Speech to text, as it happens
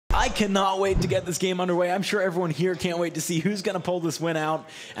I cannot wait to get this game underway. I'm sure everyone here can't wait to see who's going to pull this win out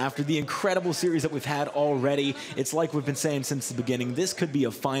after the incredible series that we've had already. It's like we've been saying since the beginning, this could be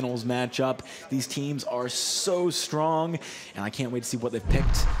a finals matchup. These teams are so strong, and I can't wait to see what they've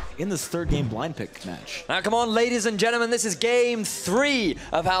picked in this third game blind pick match. Now come on, ladies and gentlemen, this is game 3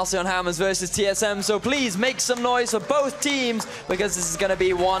 of Halcyon Hammers versus TSM, so please make some noise for both teams because this is going to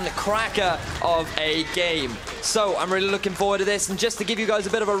be one cracker of a game. So I'm really looking forward to this, and just to give you guys a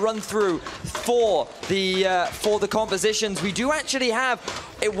bit of a run through for the compositions, we do actually have,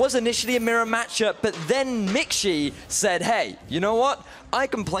 it was initially a mirror matchup, but then Mixi said, hey, you know what? I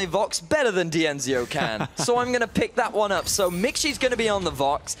can play Vox better than Dienzio can, so I'm going to pick that one up. So Mixi's going to be on the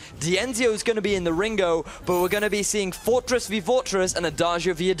Vox, Dienzio's going to be in the Ringo, but we're going to be seeing Fortress v Fortress and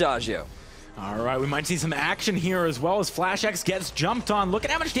Adagio v Adagio. All right, we might see some action here as well as FlashX gets jumped on. Look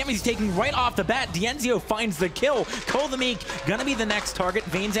at how much damage he's taking right off the bat. Dienzio finds the kill. Koldemeek gonna be the next target.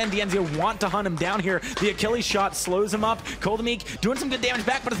 Vanes and Dienzio want to hunt him down here. The Achilles shot slows him up. Koldemeek doing some good damage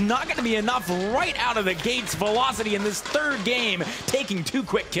back, but it's not gonna be enough right out of the gates. Velocity in this third game, taking 2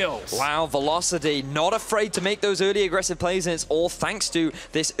 quick kills. Wow, Velocity not afraid to make those early aggressive plays, and it's all thanks to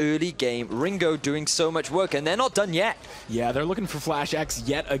this early game. Ringo doing so much work, and they're not done yet. Yeah, they're looking for FlashX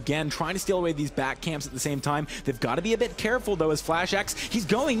yet again, trying to steal away these back camps at the same time. They've got to be a bit careful though as FlashX, he's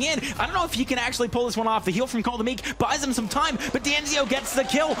going in. I don't know if he can actually pull this one off. The heal from Koldemeek buys him some time, but Dienzio gets the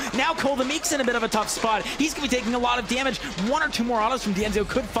kill. Now Koldemeek's in a bit of a tough spot. He's going to be taking a lot of damage. 1 or 2 more autos from Dienzio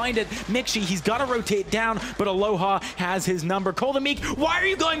could find it. Mixi, he's got to rotate down, but Aloha has his number. Koldemeek, why are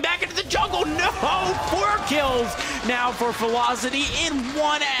you going back into the jungle? No! 4 kills now for Velocity in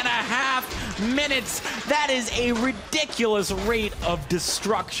 1.5 minutes. That is a ridiculous rate of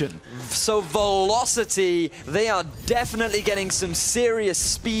destruction. So Velocity, they are definitely getting some serious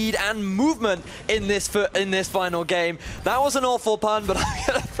speed and movement in this final game. That was an awful pun, but I'm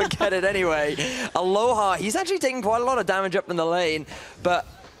gonna forget it anyway. Aloha, he's actually taking quite a lot of damage up in the lane, but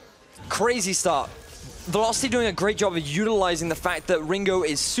crazy start. Velocity doing a great job of utilizing the fact that Ringo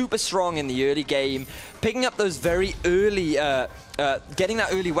is super strong in the early game, picking up those very early, getting that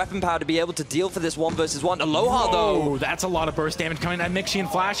early weapon power to be able to deal for this 1 versus 1. Aloha, though. That's a lot of burst damage coming at Mixi and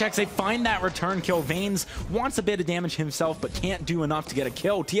FlashX. They find that return kill. Vanes wants a bit of damage himself, but can't do enough to get a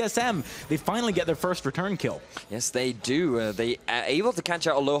kill. TSM, they finally get their first return kill. Yes, they do. They are able to catch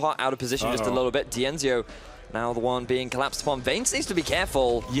out Aloha out of position just a little bit. Dienzio, now the one being collapsed upon. Vanes needs to be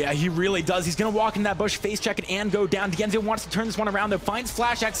careful. Yeah, he really does. He's going to walk in that bush, face check it, and go down. Dienzio wants to turn this one around, though. Finds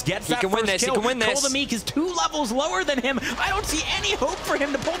FlashX, gets that first kill. He can win this. Koldemeek is 2 levels lower than him. I don't see any hope for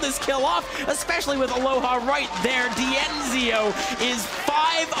him to pull this kill off, especially with Aloha right there. Dienzio is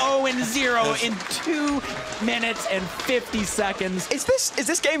 5-0-0 in 2 minutes and 50 seconds. Is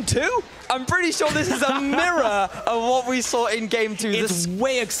this game 2? I'm pretty sure this is a mirror of what we saw in game 2. It's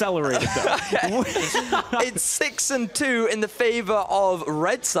way accelerated, though. It's 6-2 in the favor of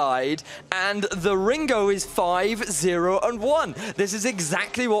Red Side, and the Ringo is 5-0-1. This is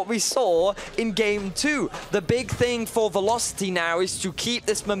exactly what we saw in game 2. The big thing for Velocity now is to keep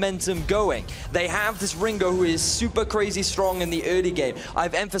this momentum going. They have this Ringo who is super crazy strong in the early game.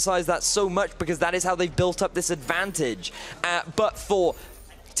 I've emphasized that so much because that is how they've built up this advantage. But for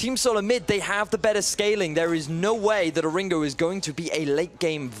Team Solar Mid, they have the better scaling. There is no way that a Ringo is going to be a late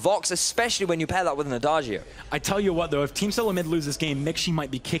game Vox, especially when you pair that with an Adagio. I tell you what, though, if Team Solar Mid loses this game, Mixi might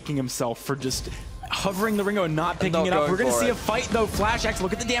be kicking himself for just hovering the Ringo and not picking it up. We're going to see a fight, though. FlashX,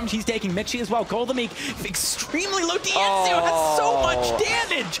 look at the damage he's taking. Mixi as well. Koldemeek, extremely low. Dienzio has so much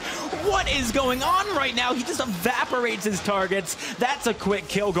damage. What is going on right now? He just evaporates his targets. That's a quick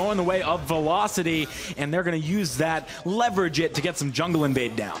kill going the way of Velocity, and they're going to use that, leverage it to get some jungle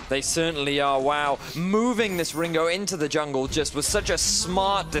invade down. They certainly are. Wow. Moving this Ringo into the jungle just was such a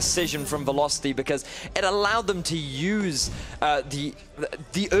smart decision from Velocity because it allowed them to use the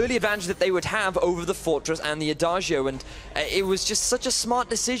early advantage that they would have over the Fortress and the Adagio, and it was just such a smart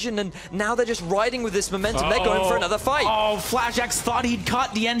decision, and now they're just riding with this momentum. They're going for another fight. Oh, FlashX thought he'd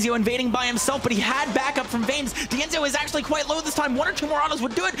caught Dienzio invading by himself, but he had backup from Vanes. Dienzio is actually quite low this time. 1 or 2 more autos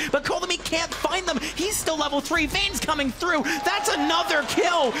would do it, but Koldemeek can't find them. He's still level 3. Vanes coming through. That's another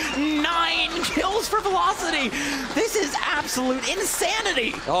kill. 9 kills for Velocity. This is absolute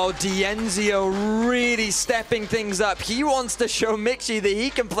insanity. Oh, Dienzio really stepping things up. He wants to show Mixi that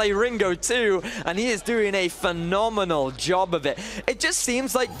he can play Ringo too, and and he is doing a phenomenal job of it. It just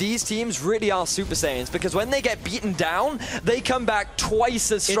seems like these teams really are Super Saiyans, because when they get beaten down, they come back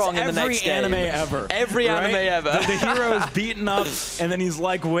twice as strong in the next game. Every anime ever. Every anime ever. The hero is beaten up, and then he's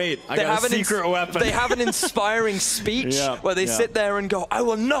like, wait, I got a secret weapon. They have an inspiring speech where they sit there and go, I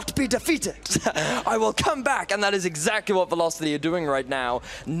will not be defeated. I will come back. And that is exactly what Velocity are doing right now.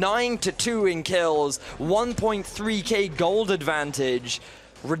 9-2 in kills, 1.3k gold advantage.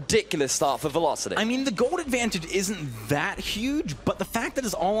 Ridiculous start for Velocity. I mean, the gold advantage isn't that huge, but the fact that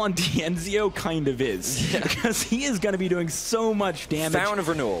it's all on Dienzio kind of is. Because he is going to be doing so much damage. Fountain of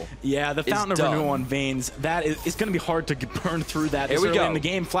Renewal. Yeah, the Fountain of Renewal on Vanes. That is, it's going to be hard to burn through that this early in the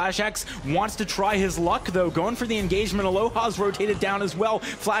game. Flash X wants to try his luck, though, going for the engagement. Aloha's rotated down as well.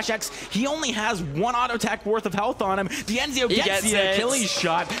 Flash X, he only has one auto attack worth of health on him. Dienzio gets the Achilles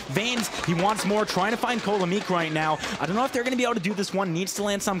shot. Vanes, he wants more, trying to find Kolamik right now. I don't know if they're going to be able to do this one. Needs to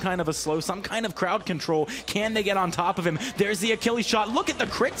land some kind of a slow, some kind of crowd control. Can they get on top of him? There's the Achilles shot. Look at the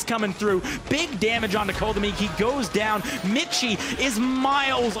crits coming through. Big damage onto Koldamik. He goes down. Mitchie is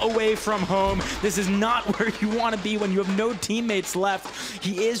miles away from home. This is not where you want to be when you have no teammates left.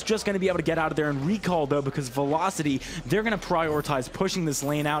 He is just going to be able to get out of there and recall, though, because Velocity, they're going to prioritize pushing this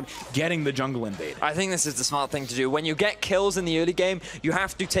lane out, getting the jungle invade. I think this is the smart thing to do. When you get kills in the early game, you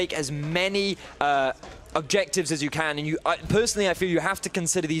have to take as many objectives as you can, and personally I feel you have to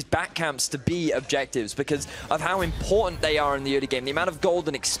consider these back camps to be objectives because of how important they are in the early game. The amount of gold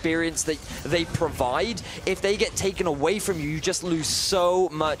and experience that they provide, if they get taken away from you, you just lose so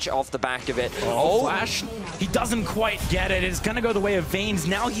much off the back of it. Flash, he doesn't quite get it. It's gonna go the way of Vanes.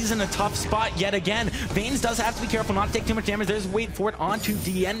 Now he's in a tough spot yet again. Vanes does have to be careful not to take too much damage. There's wait for it onto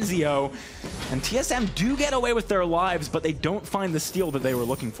Dienzio. And TSM do get away with their lives, but they don't find the steal that they were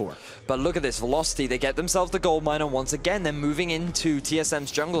looking for. But look at this Velocity. They get themselves the gold mine, and once again, they're moving into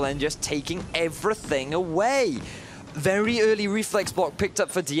TSM's jungle and just taking everything away. Very early reflex block picked up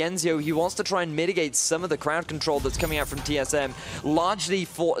for Dienzio. He wants to try and mitigate some of the crowd control that's coming out from TSM, largely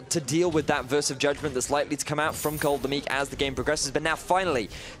to deal with that verse of judgment that's likely to come out from Koldamik as the game progresses. But now, finally,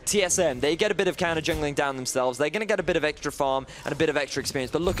 TSM, they get a bit of counter jungling down themselves. They're going to get a bit of extra farm and a bit of extra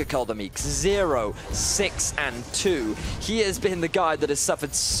experience. But look at Koldamik, 0, 6, and 2. He has been the guy that has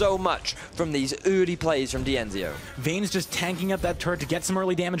suffered so much from these early plays from Dienzio. Vane's just tanking up that turret to get some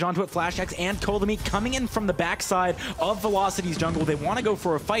early damage onto it. Flash X and Koldamik coming in from the backside of Velocity's jungle. They want to go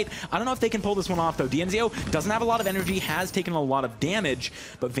for a fight. I don't know if they can pull this one off, though. Dienzio doesn't have a lot of energy, has taken a lot of damage,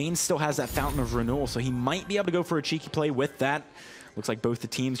 but Vanes still has that Fountain of Renewal, so he might be able to go for a cheeky play with that. Looks like both the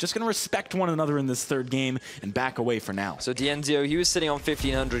teams just going to respect one another in this third game and back away for now. So Dienzio, he was sitting on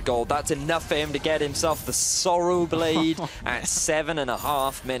 1,500 gold. That's enough for him to get himself the Sorrow Blade at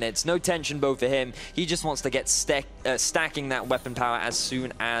 7.5 minutes. No tension bow for him. He just wants to get stacking that weapon power as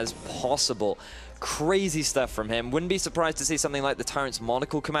soon as possible. Crazy stuff from him. Wouldn't be surprised to see something like the Tyrant's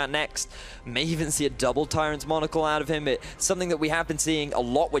Monocle come out next. May even see a double Tyrant's Monocle out of him. It's something that we have been seeing a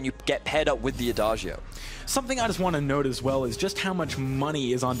lot when you get paired up with the Adagio. Something I just want to note as well is just how much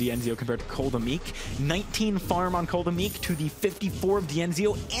money is on Dienzio compared to Koldamik. 19 farm on Koldamik to the 54 of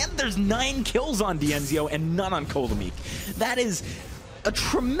Dienzio, and there's 9 kills on Dienzio and none on Koldamik. That is a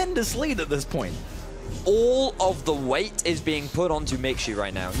tremendous lead at this point. All of the weight is being put onto Mixi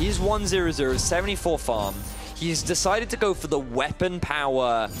right now. He's 1-0-0, 74 farm. He's decided to go for the weapon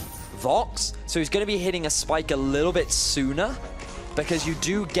power Vox, so he's going to be hitting a spike a little bit sooner because you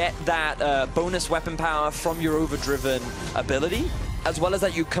do get that bonus weapon power from your overdriven ability, as well as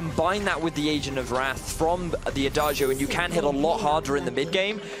that you combine that with the Agent of Wrath from the Adagio, and you can hit a lot harder in the mid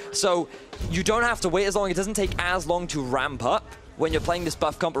game. So you don't have to wait as long. It doesn't take as long to ramp up when you're playing this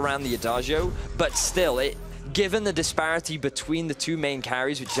buff comp around the Adagio, but still, given the disparity between the two main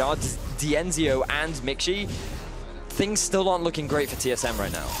carries, which are Dienzio and Mixi, things still aren't looking great for TSM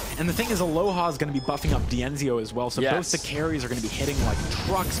right now. And the thing is, Aloha is going to be buffing up Dienzio as well, so both the carries are going to be hitting like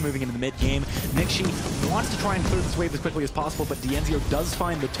trucks moving into the mid-game. Mixi wants to try and clear this wave as quickly as possible, but Dienzio does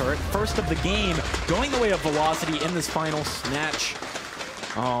find the turret. First of the game, going the way of Velocity in this final snatch.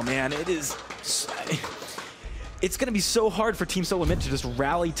 Oh man, it's going to be so hard for Team Solo Mid to just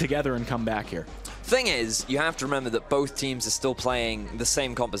rally together and come back here. Thing is, you have to remember that both teams are still playing the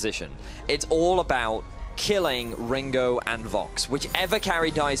same composition. It's all about killing Ringo and Vox. Whichever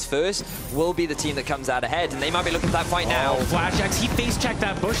carry dies first will be the team that comes out ahead, and they might be looking for that fight now. Flash X, he face-checked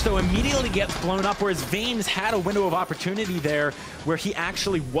that bush, though, immediately gets blown up, whereas Vainglory had a window of opportunity there where he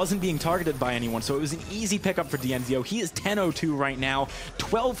actually wasn't being targeted by anyone, so it was an easy pickup for Dienzio. He is 10-0-2 right now,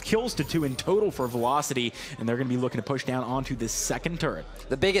 12 kills to 2 in total for Velocity, and they're going to be looking to push down onto this second turret.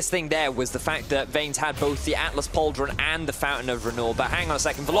 The biggest thing there was the fact that Vainglory had both the Atlas Pauldron and the Fountain of Renewal, but hang on a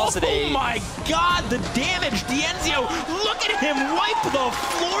second, Velocity. Oh my god, the damage! Dienzio, look at him wipe the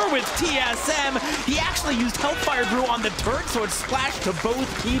floor with TSM. He actually used Hellfire Brew on the turret, so it splashed to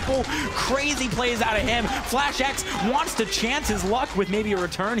both people. Crazy plays out of him. Flash X wants to chance his luck with maybe a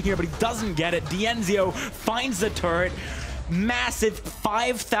return here, but he doesn't get it. Dienzio finds the turret. Massive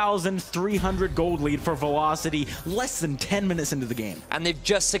 5,300 gold lead for Velocity, less than 10 minutes into the game. And they've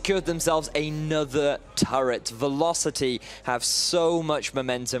just secured themselves another turret. Velocity have so much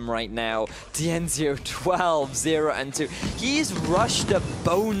momentum right now. Dienzio 12, 0 and 2. He's rushed a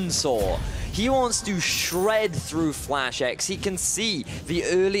Bonesaw. He wants to shred through Flash X. He can see the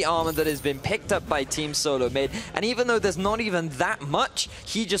early armor that has been picked up by Team Solo Mid, and even though there's not even that much,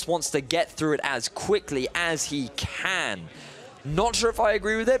 he just wants to get through it as quickly as he can. Not sure if I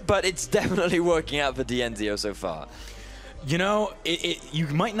agree with it, but it's definitely working out for Dienzio so far. You know, you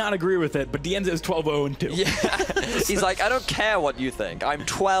might not agree with it, but Dienzio is 12-0-2. Yeah, he's like, I don't care what you think. I'm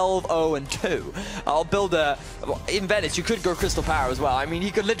 12-0-2. I'll build a... In Venice, you could go Crystal Power as well. I mean, he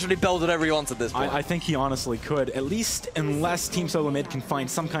could literally build whatever he wants at this point. I think he honestly could, at least unless Team Solo Mid can find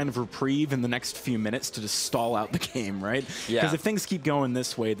some kind of reprieve in the next few minutes to just stall out the game, right? Yeah. Because if things keep going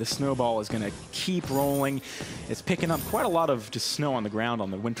this way, the snowball is going to keep rolling. It's picking up quite a lot of just snow on the ground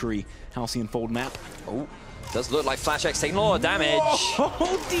on the wintry Halcyon Fold map. Oh. Does look like Flash X taking a lot of damage.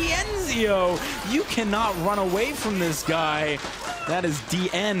 Oh, Dienzio! You cannot run away from this guy. That is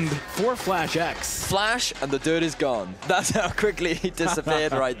D-end for Flash X. Flash, and the dirt is gone. That's how quickly he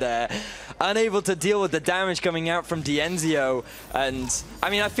disappeared right there. Unable to deal with the damage coming out from Dienzio. And, I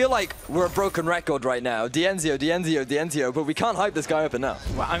mean, I feel like we're a broken record right now. Dienzio, Dienzio, Dienzio, but we can't hype this guy up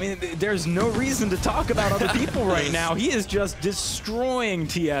enough. Well, I mean, there's no reason to talk about other people right now. He is just destroying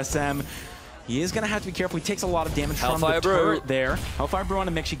TSM. He is going to have to be careful. He takes a lot of damage from the turret there. Hellfire Brew on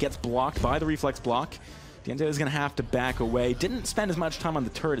a Mixie gets blocked by the reflex block. Dienzio is going to have to back away. Didn't spend as much time on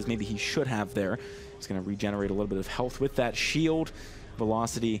the turret as maybe he should have there. He's going to regenerate a little bit of health with that shield.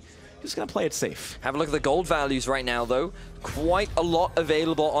 Velocity, just going to play it safe. Have a look at the gold values right now, though. Quite a lot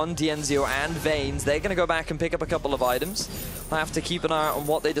available on Dienzio and Vainglory. They're going to go back and pick up a couple of items. I'll have to keep an eye on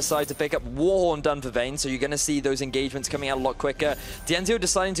what they decide to pick up. Warhorn done for Vainglory, so you're going to see those engagements coming out a lot quicker. Dienzio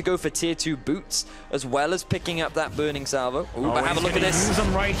deciding to go for tier 2 boots, as well as picking up that burning salvo. Ooh, but have a look at this. Use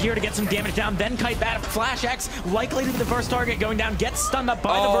them right here to get some damage down. Then kite bat. Flash X likely to be the first target going down. Gets stunned up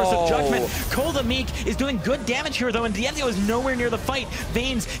by the Verse of Judgment. Cole the Meek is doing good damage here, though, and Dienzio is nowhere near the fight.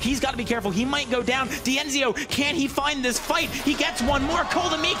 Vainglory, he's got to be careful. He might go down. Dienzio, can he find this fight? He gets one more. Cole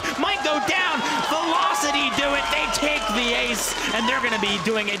the Meek might go down. Velocity do it. They take the ace, and they're going to be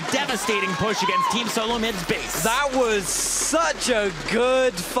doing a devastating push against Team Solo Mid's base. That was such a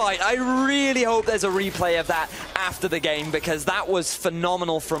good fight. I really hope there's a replay of that after the game, because that was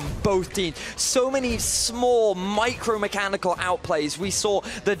phenomenal from both teams. So many small micro-mechanical outplays. We saw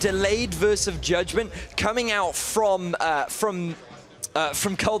the delayed Verse of Judgment coming out from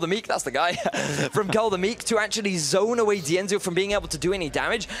Cole the Meek, that's the guy, from Cole the Meek to actually zone away Dienzio from being able to do any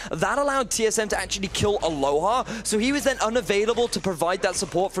damage. That allowed TSM to actually kill Aloha, so he was then unavailable to provide that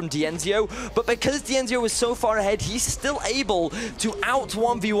support from Dienzio, but because Dienzio was so far ahead, he's still able to out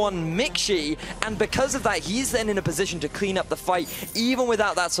 1v1 Mixi, and because of that, he's then in a position to clean up the fight, even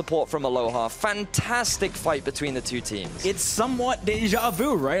without that support from Aloha. Fantastic fight between the two teams. It's somewhat deja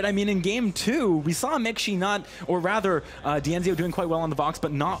vu, right? I mean, in game 2, we saw Mixi not, or rather, Dienzio doing quite well on the box,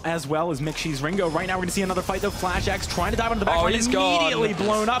 but not as well as Mixi's Ringo. Right now, we're going to see another fight, though. Flash X trying to dive into the back line, immediately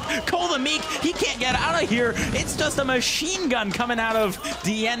blown up. Cole the Meek, he can't get out of here. It's just a machine gun coming out of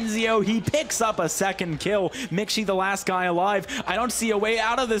Dienzio. He picks up a second kill. Mixi, the last guy alive. I don't see a way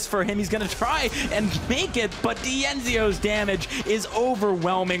out of this for him. He's going to try and make it, but Dienzio's damage is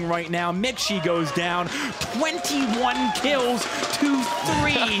overwhelming right now. Mixi goes down. 21 kills to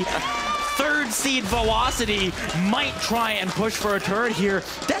 3. Third seed Velocity might try and push for a turret here.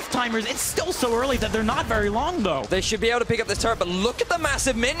 Death timers, it's still so early that they're not very long, though. They should be able to pick up this turret, but look at the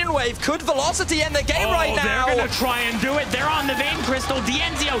massive minion wave. Could Velocity end the game right now? They're going to try and do it. They're on the Vein Crystal.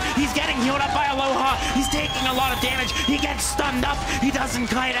 Dienzio, he's getting healed up by Aloha. He's taking a lot of damage. He gets stunned up. He doesn't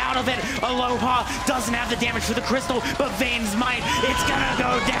kite out of it. Aloha doesn't have the damage for the crystal, but Vane's might. It's going to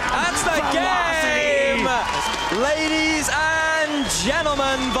go down. That's the Velocity. game! Ladies and and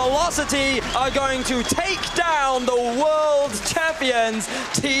gentlemen, Velocity are going to take down the world champions,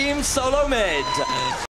 Team Solo Mid.